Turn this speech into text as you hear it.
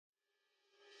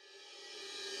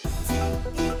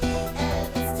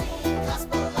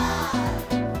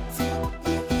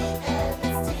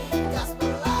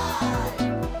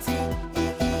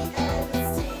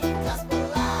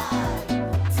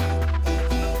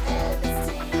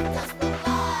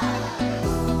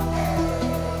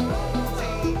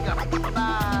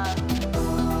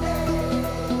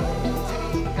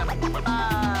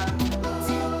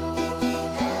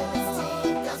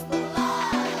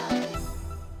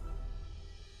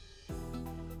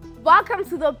Welcome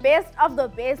to the best of the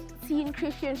best teen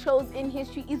Christian shows in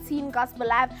history. It's Teen Gospel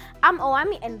Live. I'm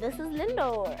Owami and this is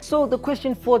Lindo. So the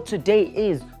question for today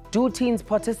is, do teens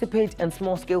participate in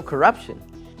small-scale corruption?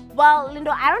 Well, Lindo,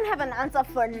 I don't have an answer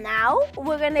for now.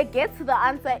 We're going to get to the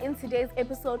answer in today's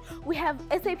episode. We have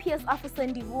SAPS Officer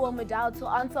Ndivuo Madao to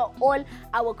answer all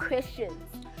our questions.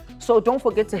 So don't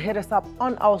forget to hit us up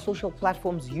on our social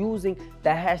platforms using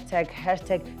the hashtag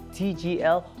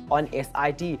TGL on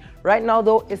SID. Right now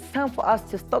though, it's time for us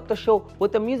to start the show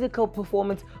with a musical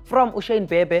performance from Ushane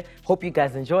Bebe. Hope you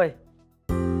guys enjoy.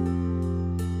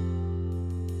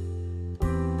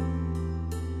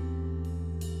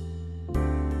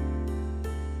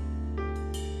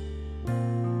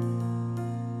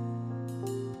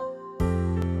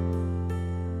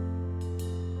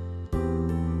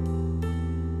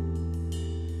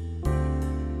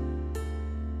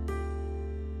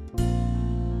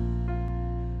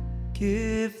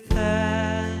 Give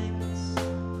thanks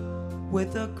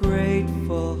with a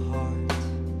grateful heart.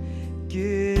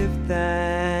 Give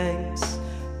thanks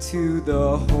to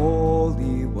the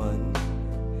Holy One.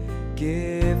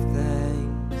 Give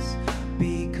thanks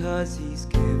because He's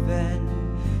given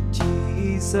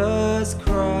Jesus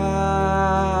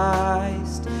Christ,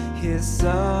 His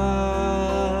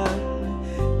Son.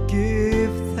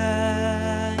 Give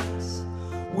thanks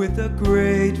with a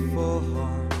grateful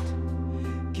heart.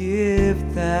 Give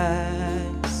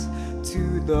thanks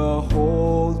to the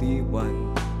Holy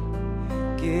One.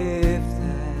 Give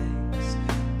thanks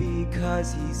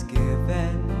because He's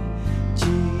given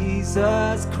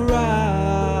Jesus Christ,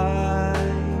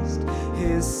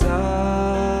 His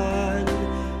Son.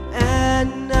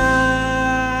 And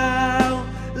now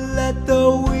let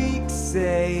the weak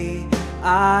say,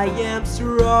 I am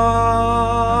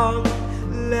strong.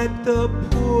 Let the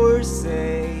poor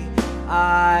say,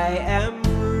 I am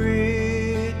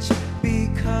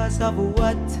because of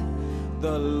what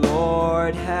the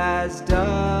Lord has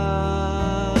done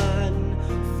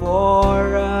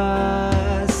for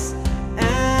us.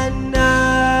 And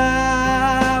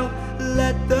now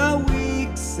let the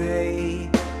weak say,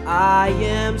 I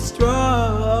am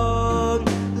strong.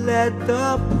 Let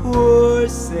the poor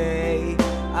say,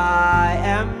 I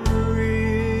am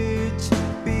rich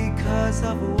because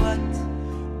of what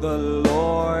the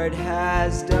Lord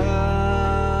has done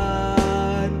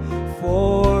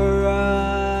for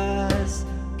us.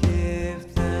 Give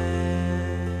thanks.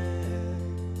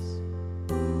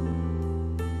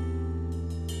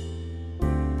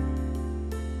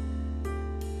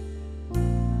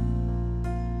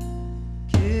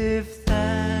 Give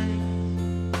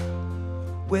thanks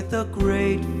with a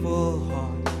grateful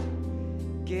heart.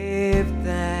 Give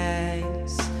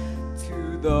thanks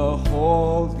to the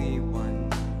Holy One.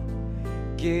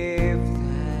 Give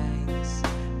thanks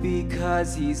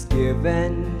because He's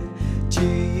given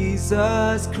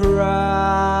Jesus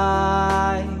Christ,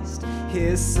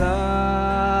 His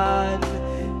Son.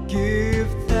 Give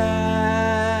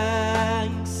thanks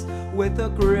with a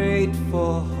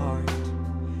grateful heart.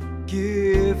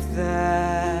 Give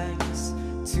thanks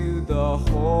to the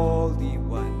Holy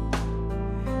One.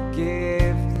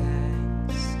 Give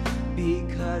thanks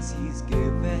because He's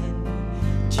given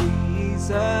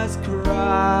Jesus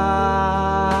Christ,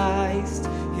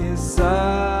 His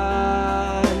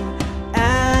Son.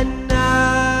 And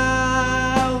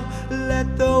now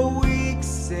let the weak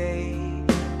say,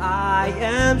 I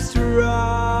am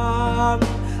strong.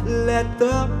 Let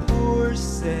the poor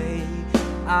say,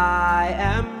 I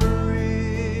am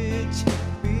rich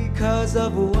because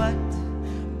of what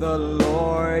the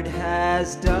Lord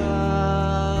has done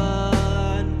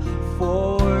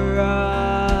for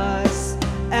us.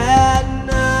 And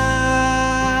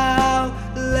now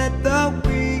let the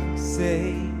weak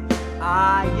say,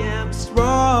 I am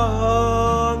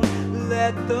strong.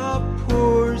 Let the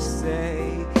poor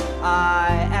say,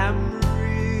 I am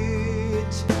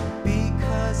rich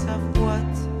because of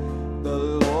what the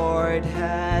Lord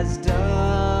has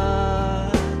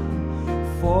done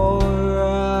for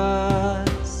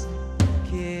us.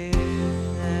 Give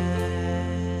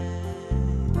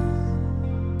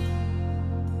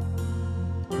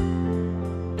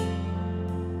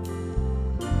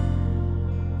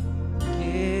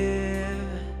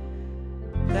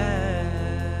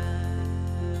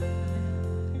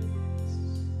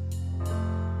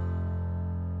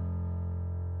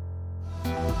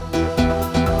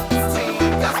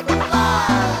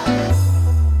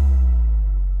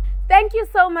Thank you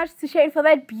so much to Shane for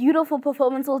that beautiful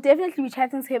performance. We'll definitely be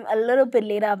chatting to him a little bit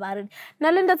later about it.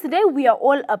 Now, Linda, today we are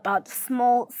all about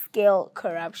small-scale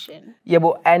corruption. Yeah,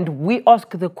 and we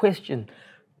ask the question,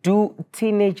 do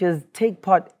teenagers take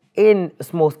part in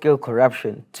small-scale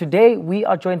corruption. Today, we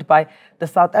are joined by the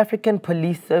South African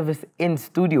Police Service in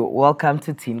studio. Welcome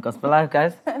to Teen Gospel Live,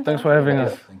 guys. Thanks for having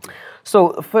us. Thank you.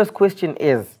 So, the first question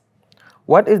is,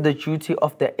 what is the duty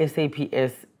of the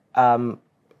SAPS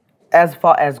as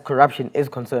far as corruption is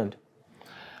concerned?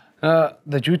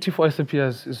 The duty for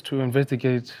SAPS is to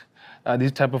investigate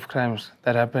these type of crimes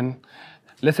that happen.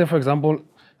 Let's say, for example,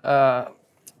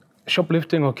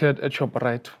 shoplifting occurred at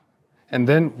ShopRite, and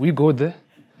then we go there,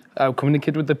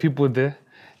 communicate with the people there,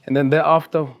 and then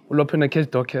thereafter we'll open a case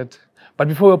docket. But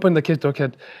before we open the case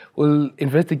docket, we'll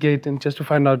investigate and just to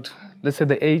find out, let's say,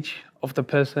 the age of the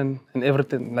person and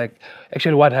everything, like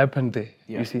actually what happened there,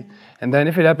 you see. And then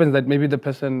if it happens that maybe the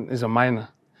person is a minor,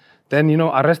 then, you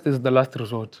know, arrest is the last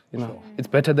resort, you know. Sure. It's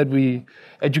better that we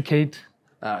educate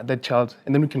that child,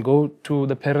 and then we can go to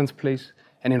the parents' place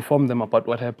and inform them about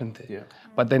what happened there. Yeah.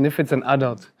 But then if it's an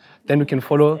adult, then we can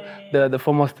follow the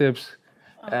formal steps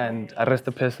and arrest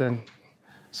the person,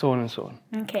 so on and so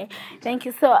on. Okay, thank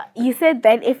you. So you said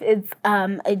that if it's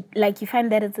like you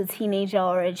find that it's a teenager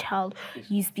or a child,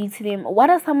 you speak to them.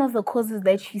 What are some of the causes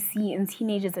that you see in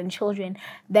teenagers and children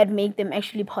that make them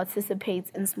actually participate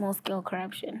in small-scale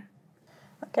corruption?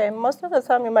 Okay, most of the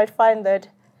time you might find that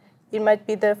it might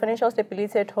be the financial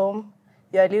stability at home.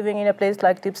 You are living in a place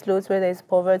like Diepsloot where there is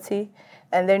poverty.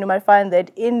 And then you might find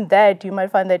that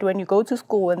when you go to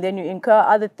school and then you incur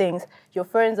other things, your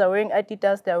friends are wearing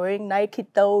Adidas, they're wearing Nike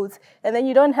clothes, and then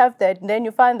you don't have that. And then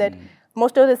you find that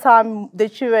most of the time, the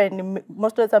children,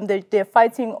 they're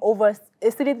fighting over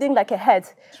a silly thing like a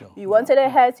hat. Sure. You wanted a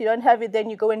hat, you don't have it, then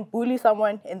you go and bully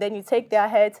someone, and then you take their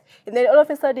hat. And then all of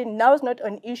a sudden, now it's not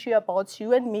an issue about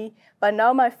you and me, but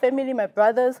now my family, my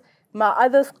brothers, my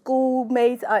other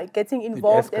schoolmates are getting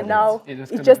involved, and now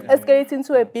it just escalates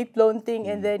into a big blown thing,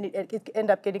 and then it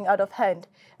ends up getting out of hand.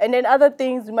 And then other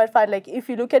things you might find, like if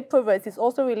you look at poverty, it's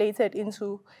also related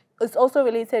into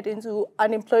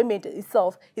unemployment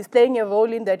itself. It's playing a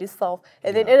role in that itself.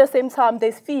 And then at the same time,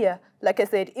 there's fear. Like I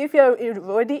said, if you're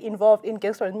already involved in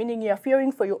gangsters, meaning you're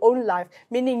fearing for your own life,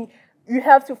 meaning you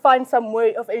have to find some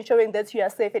way of ensuring that you are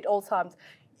safe at all times.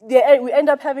 We end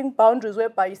up having boundaries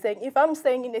whereby you're saying, if I'm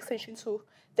staying in extension 2,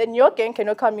 then your gang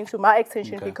cannot come into my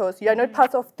extension because you are not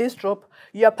part of this group.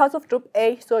 You are part of group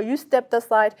A, so you step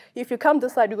aside. If you come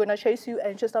this side, we're going to chase you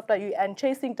and chase after you. And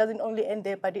chasing doesn't only end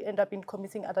there, but they end up in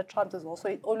committing other crimes as well. So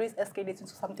it always escalates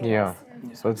into something else.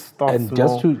 So it starts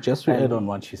and just to add on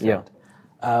what she said,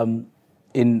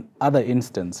 in other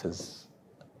instances,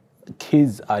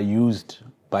 kids are used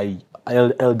by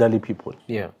elderly people.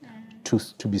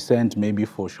 To be sent maybe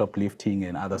for shoplifting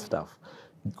and other stuff.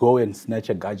 Go and snatch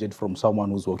a gadget from someone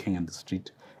who's walking in the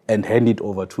street and hand it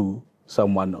over to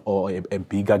someone or a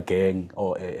bigger gang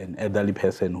or an elderly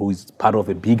person who is part of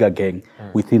a bigger gang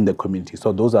within the community.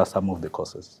 So those are some of the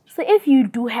causes. So if you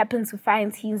do happen to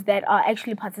find teens that are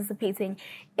actually participating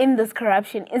in this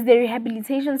corruption, is there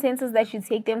rehabilitation centers that you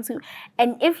take them to?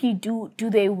 And if you do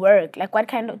they work? Like what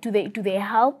kind of, do they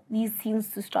help these teens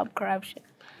to stop corruption?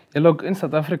 Yeah, look, in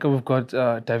South Africa, we've got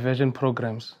diversion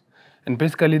programs. And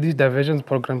basically, these diversion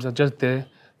programs are just there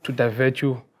to divert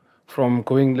you from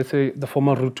going, let's say, the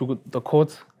formal route to the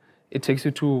courts. It takes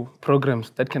you to programs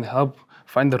that can help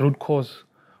find the root cause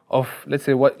of, let's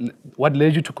say, what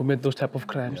led you to commit those type of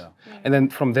crimes. And then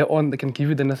from there on, they can give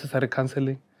you the necessary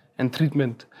counseling and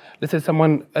treatment. Let's say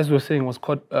someone, as we were saying, was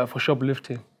caught for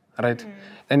shoplifting, right?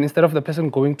 And instead of the person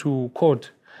going to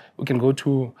court, we can go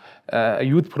to a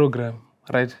youth program,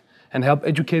 right, and help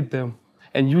educate them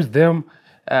and use them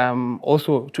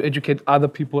also to educate other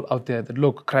people out there that,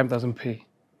 look, crime doesn't pay,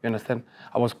 you understand?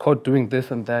 I was caught doing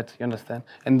this and that, you understand?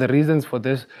 And the reasons for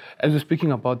this, as we're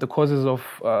speaking about the causes of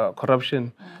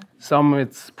corruption, some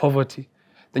it's poverty.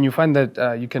 Then you find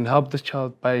that you can help this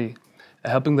child by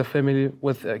helping the family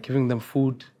with giving them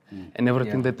food and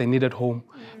everything that they need at home.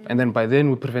 And then by then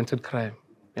we prevented crime,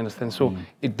 you understand? So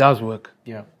it does work.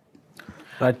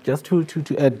 Right, just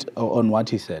to add on what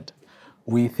he said,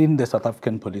 within the South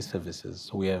African Police Services,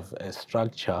 we have a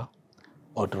structure,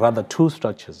 or rather two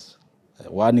structures.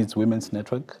 One is Women's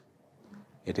Network.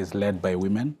 It is led by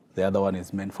women. The other one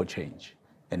is Men for Change,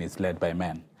 and it's led by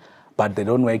men. But they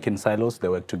don't work in silos, they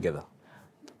work together.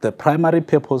 The primary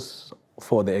purpose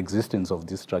for the existence of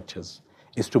these structures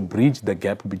is to bridge the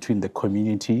gap between the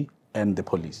community and the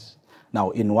police.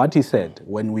 Now, in what he said,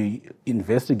 when we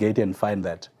investigate and find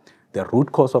that the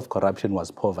root cause of corruption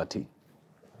was poverty,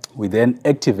 we then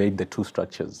activate the two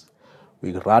structures.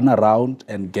 We run around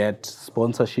and get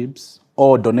sponsorships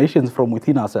or donations from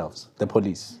within ourselves, the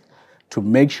police, to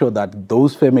make sure that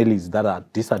those families that are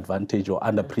disadvantaged or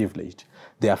underprivileged,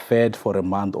 they are fed for a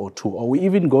month or two, or we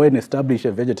even go and establish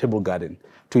a vegetable garden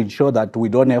to ensure that we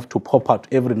don't have to pop out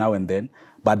every now and then,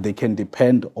 but they can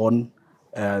depend on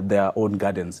their own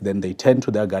gardens. Then they tend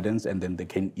to their gardens, and then they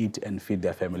can eat and feed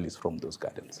their families from those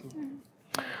gardens.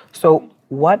 So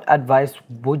what advice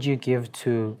would you give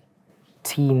to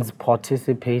teens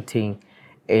participating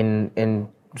in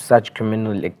such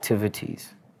criminal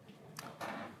activities?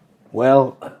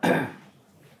 Well,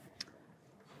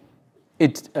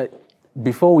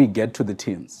 before we get to the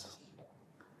teens,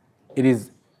 it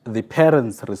is the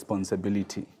parents'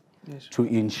 responsibility to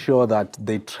ensure that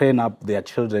they train up their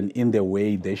children in the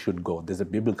way they should go. There's a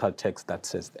biblical text that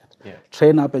says that. Yeah.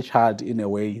 Train up a child in a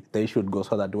way they should go,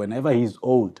 so that whenever he's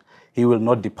old, he will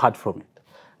not depart from it.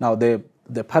 Now, the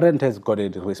parent has got a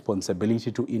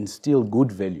responsibility to instill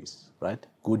good values, right?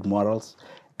 Good morals,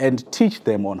 and teach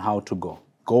them on how to go.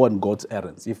 Go on God's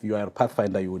errands. If you are a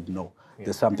pathfinder, you would know. Yeah.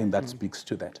 There's something that speaks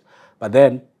to that. But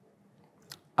then,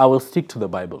 I will stick to the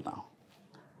Bible now.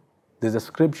 There's a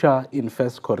scripture in 1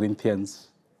 Corinthians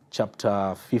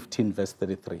chapter 15, verse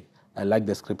 33. I like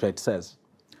the scripture. It says,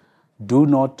 "Do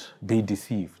not be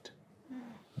deceived.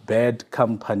 Bad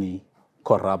company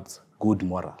corrupts good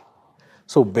moral."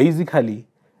 So basically,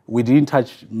 we didn't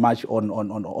touch much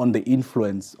on the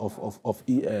influence of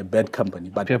bad company,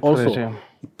 but peer pressure.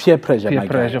 Peer pressure. Peer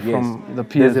pressure from the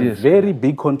peers. There's a very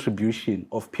big contribution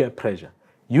of peer pressure.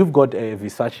 You've got a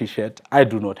Versace shirt, I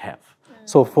do not have.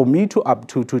 So for me to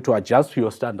adjust to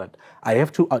your standard, I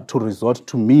have to resort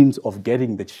to means of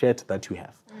getting the shirt that you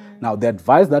have. Now, the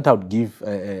advice that I would give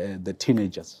the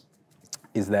teenagers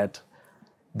is that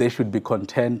they should be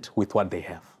content with what they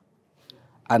have.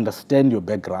 Understand your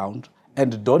background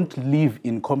and don't live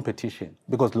in competition,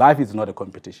 because life is not a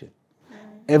competition.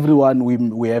 Everyone,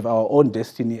 we have our own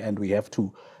destiny, and we have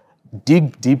to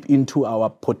dig deep into our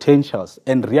potentials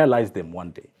and realize them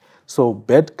one day. So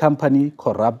bad company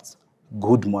corrupts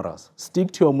good morals.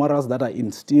 Stick to your morals that are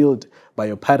instilled by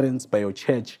your parents, by your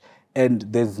church, and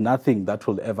there's nothing that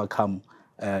will ever come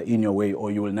in your way,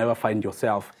 or you will never find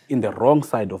yourself in the wrong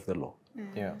side of the law.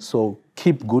 Yeah. So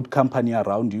keep good company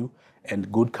around you, and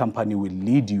good company will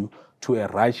lead you to a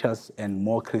righteous and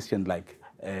more Christian-like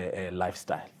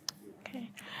lifestyle.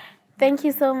 Okay. Thank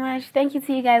you so much. Thank you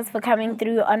to you guys for coming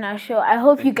through on our show. I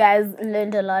hope you guys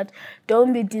learned a lot.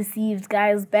 Don't be deceived,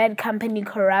 guys. Bad company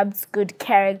corrupts good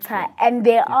character, and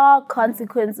there are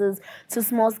consequences to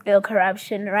small-scale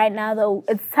corruption. Right now, though,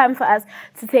 it's time for us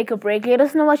to take a break. Let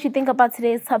us know what you think about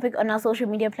today's topic on our social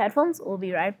media platforms. We'll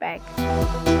be right back.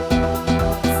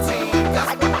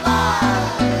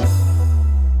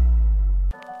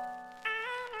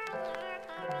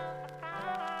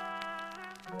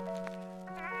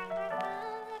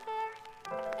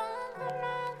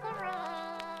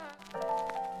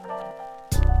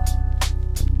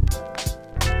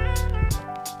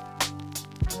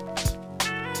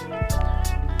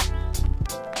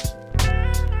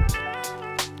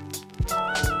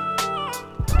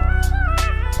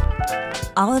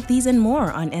 All of these and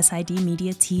more on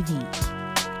SIDmedia-TV.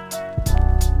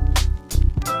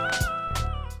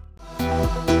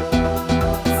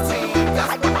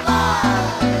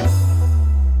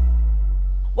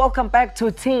 Welcome back to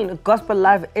Teen Gospel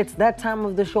Live. It's that time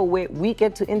of the show where we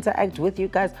get to interact with you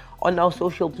guys on our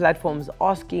social platforms,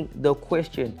 asking the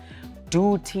question,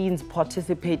 do teens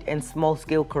participate in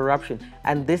small-scale corruption?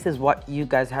 And this is what you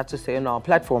guys had to say on our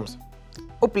platforms.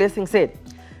 Blessing said,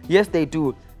 yes, they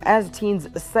do, as teens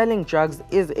selling drugs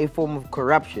is a form of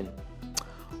corruption.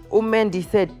 Mandy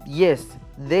said, yes,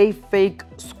 they fake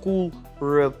school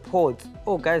reports.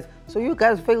 Oh, guys, so you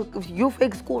guys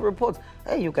fake school reports.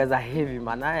 Hey, you guys are heavy,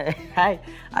 man.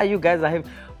 You guys are heavy.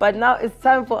 But now it's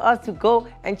time for us to go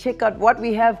and check out what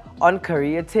we have on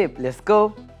Career Tip. Let's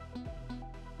go.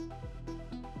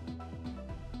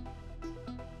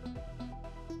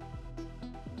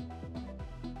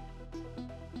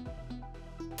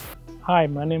 Hi,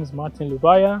 my name is Martin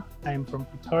Lubaya. I am from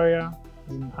Pretoria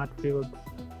in Hartfield,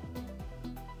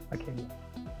 Kenya.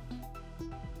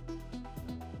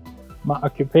 My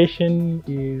occupation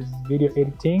is video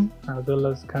editing as well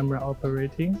as camera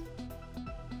operating.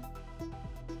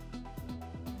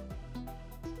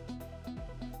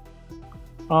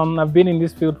 I've been in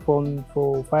this field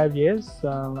for 5 years.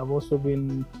 I've also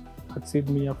been at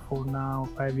SIDmedia for now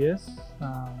 5 years.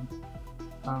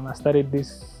 I started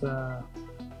this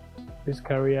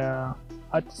career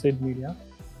at SIDmedia.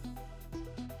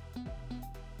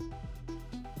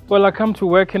 Well, I come to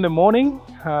work in the morning.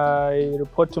 I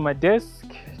report to my desk,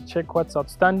 check what's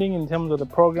outstanding in terms of the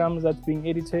programs that's being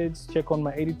edited, check on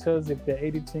my editors if they're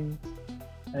editing,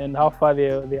 and how far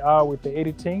they are with the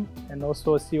editing, and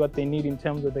also see what they need in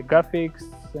terms of the graphics,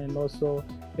 and also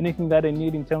anything that they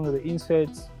need in terms of the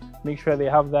inserts. Make sure they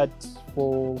have that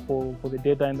for the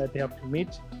deadline that they have to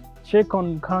meet. Check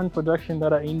on current production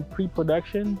that are in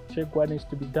pre-production. Check what needs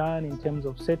to be done in terms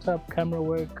of setup, camera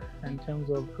work, in terms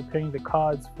of preparing the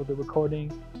cards for the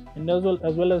recording, and as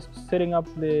well as setting up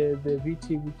the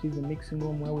VT, which is the mixing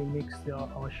room where we mix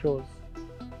our shows.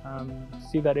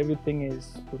 See that everything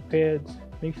is prepared.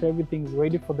 Make sure everything is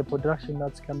ready for the production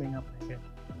that's coming up ahead.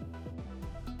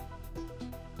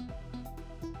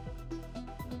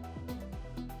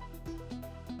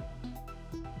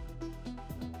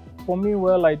 For me,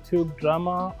 well, I took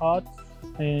drama, arts,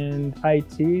 and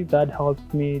IT. That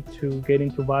helped me to get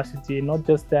into varsity. Not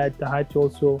just that, I had to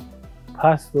also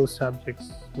pass those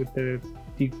subjects with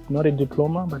not a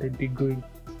diploma, but a degree.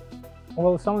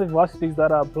 Well, some of the varsities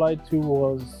that I applied to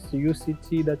was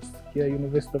UCT, that's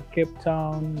University of Cape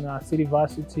Town, City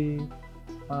Varsity,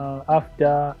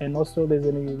 AFDA, and also there's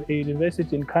a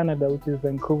university in Canada, which is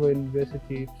Vancouver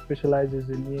University. It specializes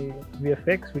in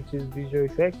VFX, which is visual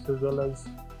effects, as well as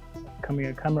becoming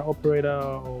a camera operator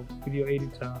or video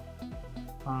editor.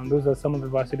 Those are some of the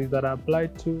varsities that I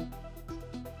applied to.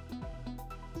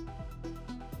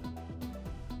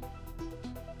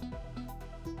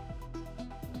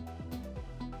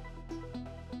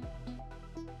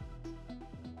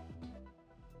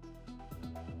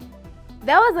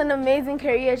 That was an amazing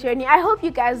career journey. I hope you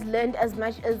guys learned as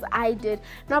much as I did.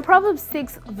 Now, Proverbs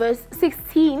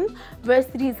 6:16 verse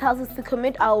 3 tells us to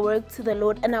commit our work to the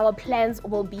Lord and our plans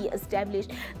will be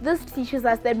established. This teaches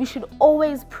us that we should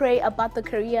always pray about the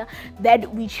career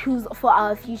that we choose for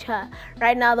our future.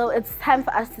 Right now, though, it's time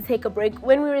for us to take a break.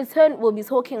 When we return, we'll be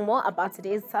talking more about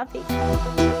today's topic.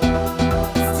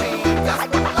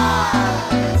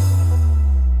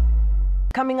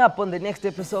 Coming up on the next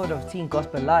episode of Teen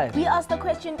Gospel Live. We asked the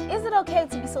question, is it okay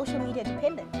to be social media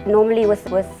dependent? Normally with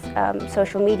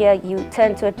social media, you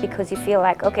turn to it because you feel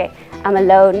like, okay, I'm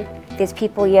alone, there's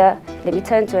people here, let me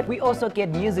turn to it. We also get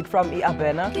music from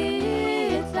Iabena.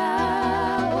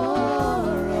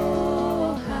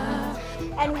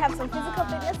 And we have some physical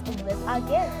fitness with our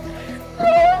guest.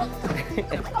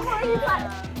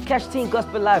 Catch Teen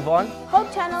Gospel Live on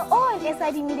Hope Channel or on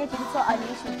SIDmedia-TV on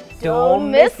YouTube. Don't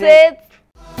miss it.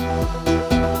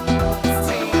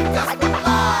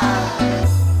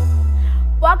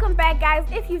 Welcome back, guys.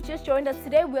 If you've just joined us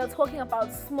today, we're talking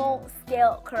about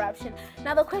small-scale corruption.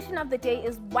 Now, the question of the day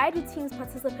is, why do teens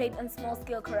participate in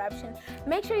small-scale corruption?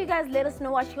 Make sure you guys let us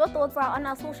know what your thoughts are on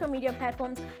our social media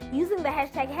platforms using the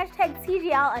hashtag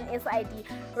TGL on SID.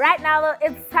 Right now, though,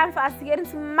 it's time for us to get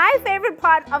into my favorite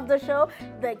part of the show,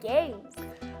 the games.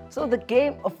 So the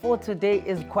game for today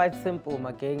is quite simple,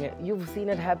 my gang. You've seen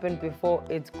it happen before.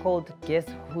 It's called Guess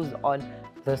Who's on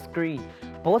the Screen.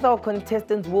 Both our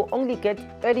contestants will only get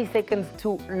 30 seconds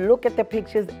to look at the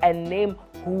pictures and name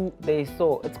who they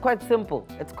saw. It's quite simple.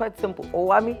 It's quite simple.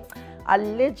 Owami, I'll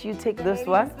let you take this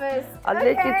one. I'll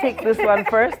let you take this one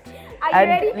first. Are you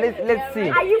ready? Let's see.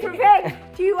 Are you prepared?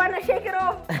 Do you want to shake it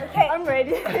off? Okay, I'm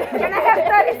ready. Can I have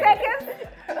 30 seconds?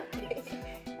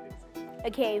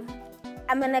 Okay.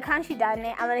 I'm gonna count you down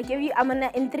there.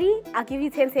 In 3, I'll give you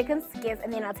 10 seconds to guess,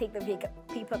 and then I'll take the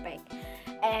paper back.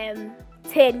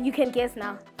 10, you can guess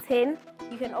now. 10,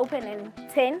 you can open in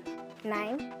 10,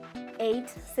 9, 8,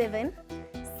 7,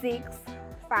 6,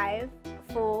 5,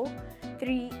 4,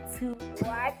 3, 2,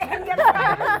 1, and your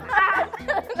time is up.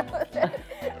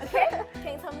 Okay?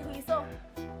 Can you tell me who you saw?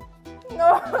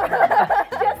 No.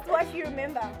 Just what you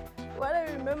remember. What I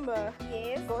remember?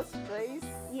 Yes. Ghost Race.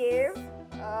 Yes.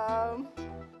 I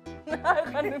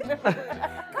can't remember.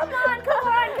 Come on.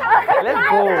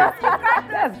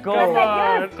 Let's go.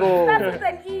 That's with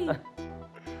an E.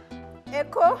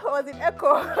 Echo? Was it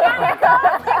Echo?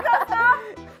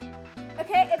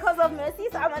 Okay, Echoes of Mercy,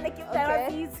 so I'm gonna give that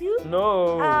one to you too.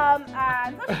 No.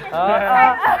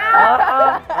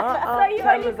 So you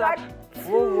only got 2.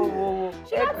 Whoa.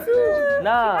 She got 2.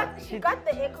 Nah. She got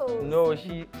the echoes. No,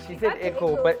 she said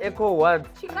echo, but echo what?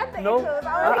 She got the No. echoes.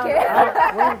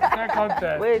 I don't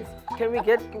care. Wait, can we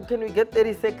get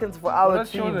 30 seconds for our Let's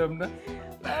team? show them.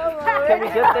 Can we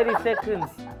get 30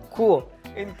 seconds? Cool.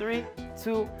 In 3,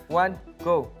 2, 1,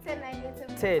 go. 10, 9, 8,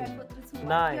 7, 10, 5, 4, 3, 2, 1.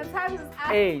 9, Your time is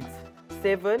up. 8,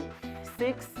 7,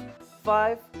 6,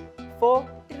 5, 4,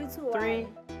 3, 2, 3,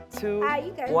 2, you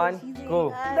guys are 1, cheating. go.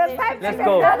 The time Let's is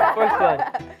go. up. First one.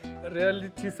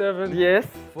 Reality 7. Yes.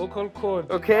 Vocal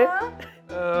cord. Okay.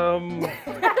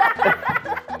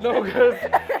 No, guys.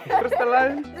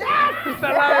 Crystalline.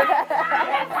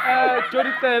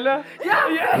 Jody Taylor.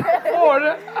 Yeah. 4.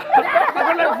 I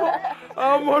got like 4.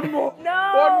 One more.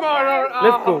 No. One more.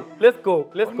 Let's go. Let's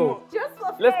go. Let's go. Just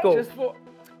for Let's go. Just for.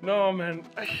 No, man.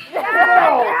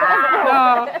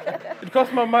 Nah. It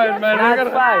cost my mind, man. That's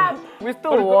fine. We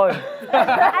still won. We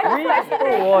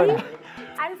still won.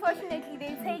 Unfortunately,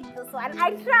 they take this one.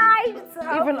 I tried. So.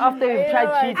 Even after you've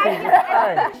tried cheating, it's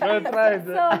fine. No, I tried.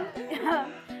 So,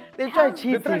 They tried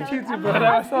cheating. They tried cheating, but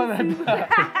I saw that.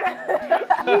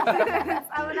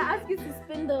 I'm gonna ask you to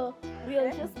spin the wheel.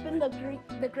 Just spin the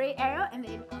gray arrow, and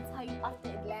then I'll tell you after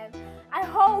it lands. I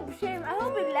hope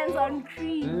it lands on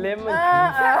cream. Lemon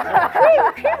Cream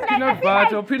Peanut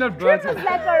butter, peanut butter. It's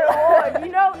like a reward,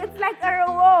 you know. It's like a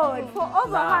reward for all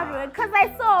the hard work. Cause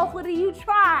I saw Khuri, you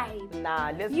tried.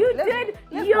 Nah, let's You let's, did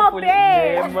let's your go for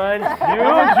best. Lemon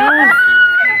juice.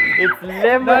 It's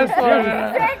lemon That's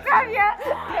juice. Take off your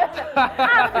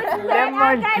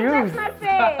Lemon juice. That's my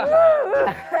face.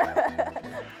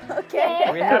 Okay.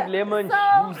 We have lemon So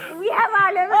juice. we have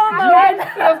our lemon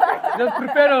juice. Just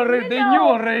prepared already. They knew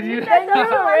already. They knew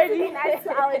already. Nice to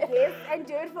our guests and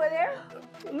do it for them.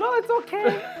 No, it's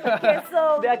okay. Okay,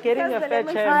 so They are getting here's a the fair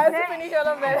lemon chance. juice. Finish all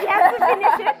of You that. have to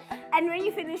finish it, and when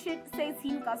you finish it, say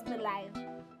Team Gospel Live.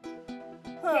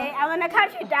 Okay, I'm gonna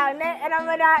count you down, and I'm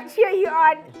gonna cheer you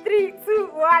on. 3, 2,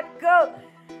 1, go!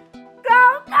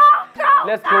 Go, go, go!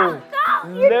 Let's go, go. Go!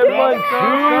 You Lemon did it.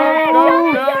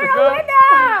 juice. You're a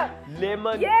winner!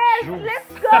 Lemon Yes, juice.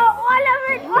 let's go! All of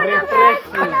it! All of it!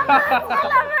 All of it!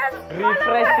 All of it!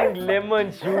 Refreshing lemon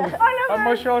juice. All of One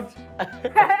more shot.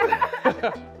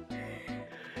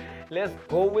 Let's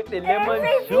go with the it! lemon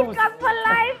Say Team juice. Gospel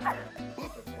Live!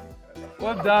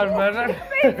 Well done, man.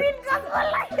 Say Team Gospel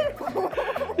Live!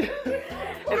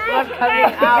 It's not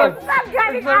coming out. It's not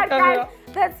coming It's not out, coming guys. out.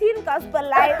 The Teen Gospel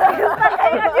Live. It's not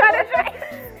coming out. You wanna try?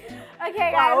 Okay,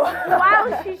 guys. While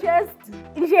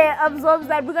she absorbs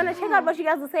that, we're gonna check out what you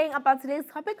guys are saying about today's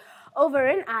topic over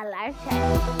in our live chat.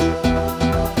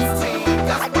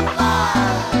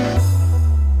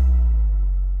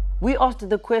 We asked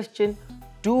the question,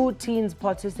 do teens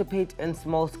participate in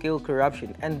small-scale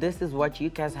corruption? And this is what you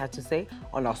guys had to say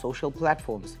on our social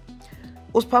platforms.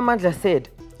 Uspamandla said,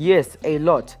 yes, a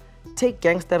lot. Take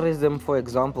gangsterism, for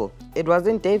example. It was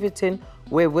in Davidson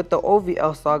where with the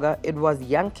OVL saga, it was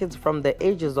young kids from the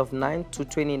ages of 9 to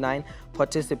 29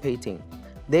 participating.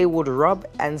 They would rob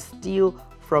and steal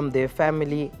from their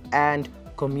family and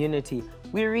community.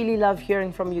 We really love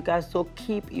hearing from you guys, so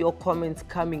keep your comments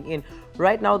coming in.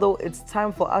 Right now, though, it's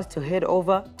time for us to head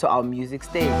over to our music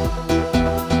stage.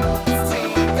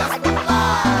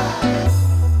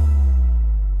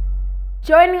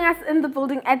 Joining us in the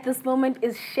building at this moment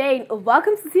is Shane.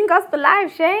 Welcome to Teen Gospel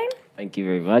Live, Shane. Thank you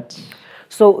very much.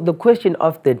 So the question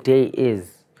of the day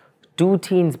is, do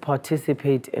teens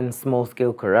participate in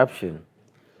small-scale corruption?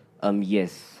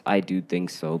 Yes, I do think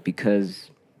so because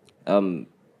to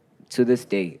this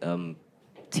day,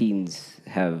 teens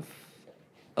have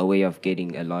a way of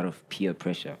getting a lot of peer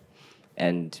pressure.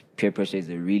 And peer pressure is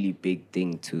a really big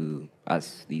thing to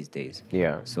us these days.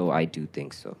 Yeah. So I do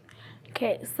think so.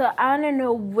 Okay, so I want to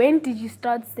know, when did you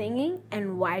start singing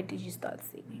and why did you start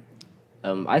singing?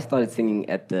 I started singing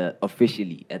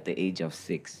officially at the age of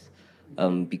 6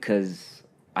 because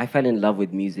I fell in love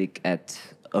with music at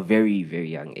a very, very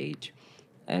young age.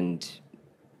 And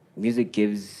music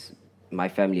gives my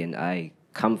family and I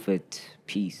comfort,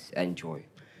 peace, and joy.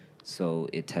 So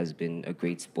it has been a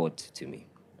great sport to me.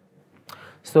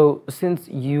 So since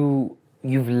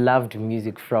you've loved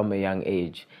music from a young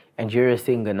age and you're a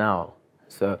singer now,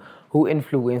 so who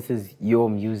influences your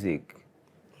music?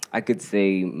 I could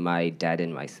say my dad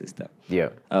and my sister. Yeah.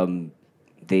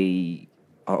 They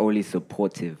are always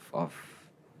supportive of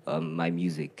my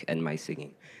music and my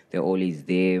singing. They're always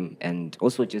there, and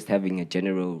also just having a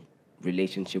general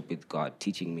relationship with God,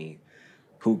 teaching me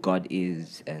who God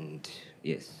is and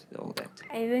yes, all that.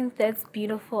 I think that's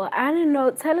beautiful. I don't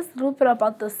know, tell us a little bit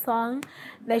about the song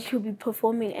that you'll be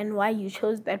performing and why you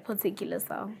chose that particular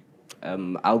song.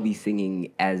 I'll be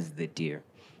singing As the Deer.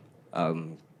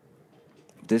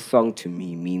 This song to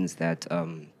me means that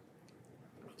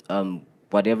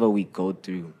whatever we go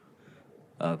through,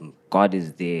 God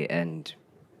is there, and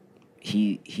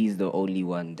He's the only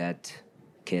one that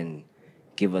can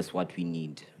give us what we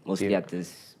need, mostly at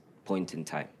this point in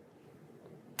time.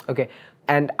 Okay,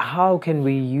 and how can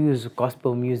we use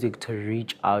gospel music to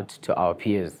reach out to our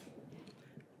peers?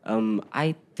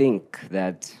 I think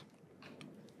that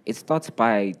it starts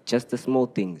by just the small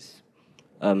things.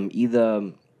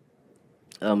 Either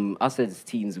us as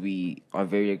teens, we are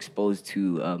very exposed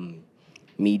to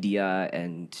media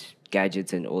and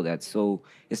gadgets and all that. So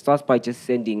it starts by just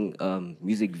sending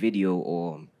music video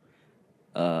or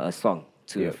a song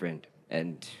to a friend.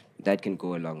 And that can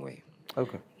go a long way.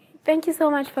 Okay. Thank you so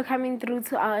much for coming through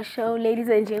to our show, ladies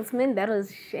and gentlemen. That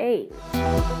was Shay.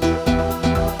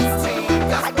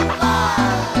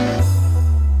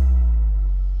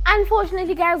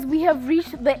 Unfortunately, guys, we have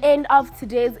reached the end of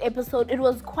today's episode. It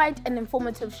was quite an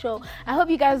informative show. I hope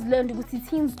you guys learned that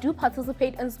teens do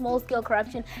participate in small-scale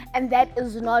corruption, and that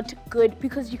is not good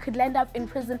because you could land up in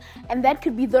prison, and that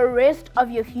could be the rest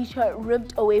of your future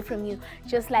ripped away from you,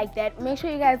 just like that. Make sure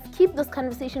you guys keep this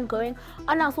conversation going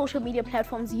on our social media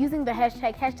platforms using the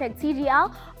hashtag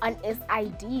TGL on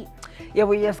SID. Yeah,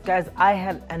 well, yes, guys, I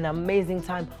had an amazing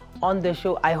time on the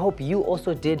show. I hope you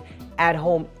also did at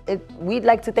home. We'd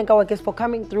like to thank our guests for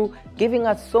coming through, giving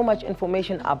us so much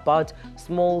information about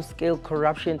small-scale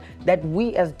corruption that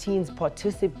we as teens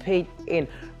participate in.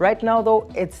 Right now, though,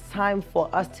 it's time for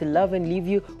us to love and leave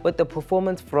you with the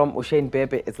performance from Ushane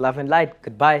Bebe. It's Love and Light.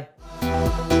 Goodbye.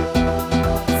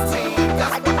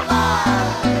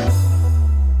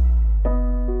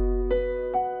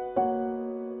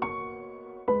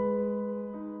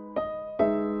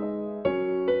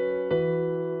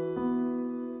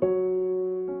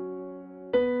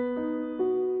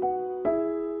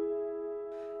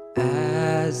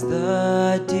 As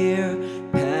the deer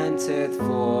panteth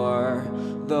for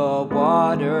the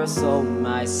water, so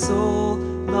my soul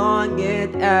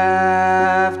longeth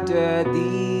after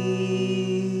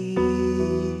thee.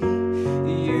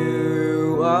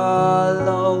 You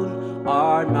alone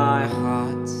are my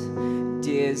heart's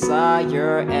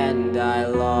desire, and I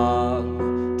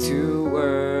long to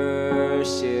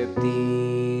worship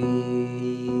thee.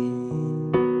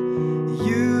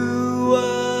 You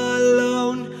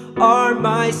alone are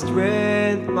my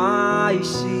strength, my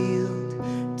shield.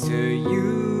 To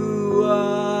you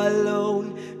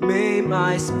alone may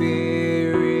my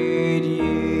spirit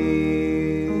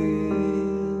yield.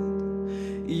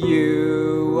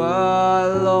 You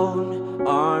alone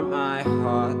are my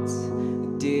heart's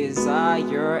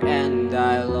desire, and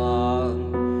I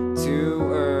long to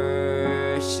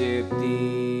worship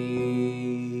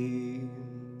thee.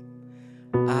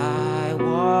 I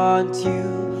want you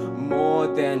more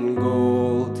than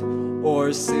gold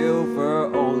or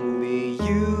silver, only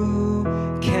you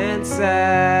can satisfy.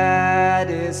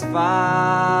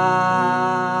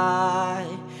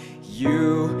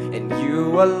 You and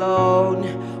you alone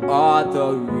are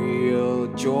the real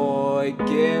joy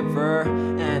giver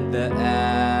and the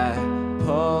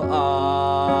apple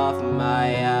of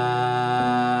my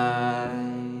eye.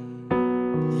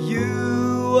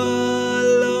 You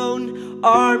alone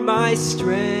are my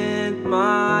strength,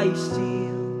 my shield.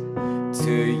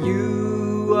 To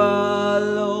you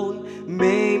alone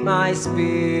may my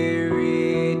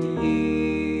spirit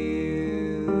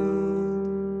yield.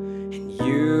 And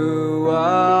you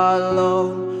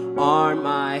alone are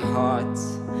my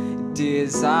heart's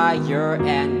desire,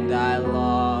 and I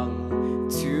long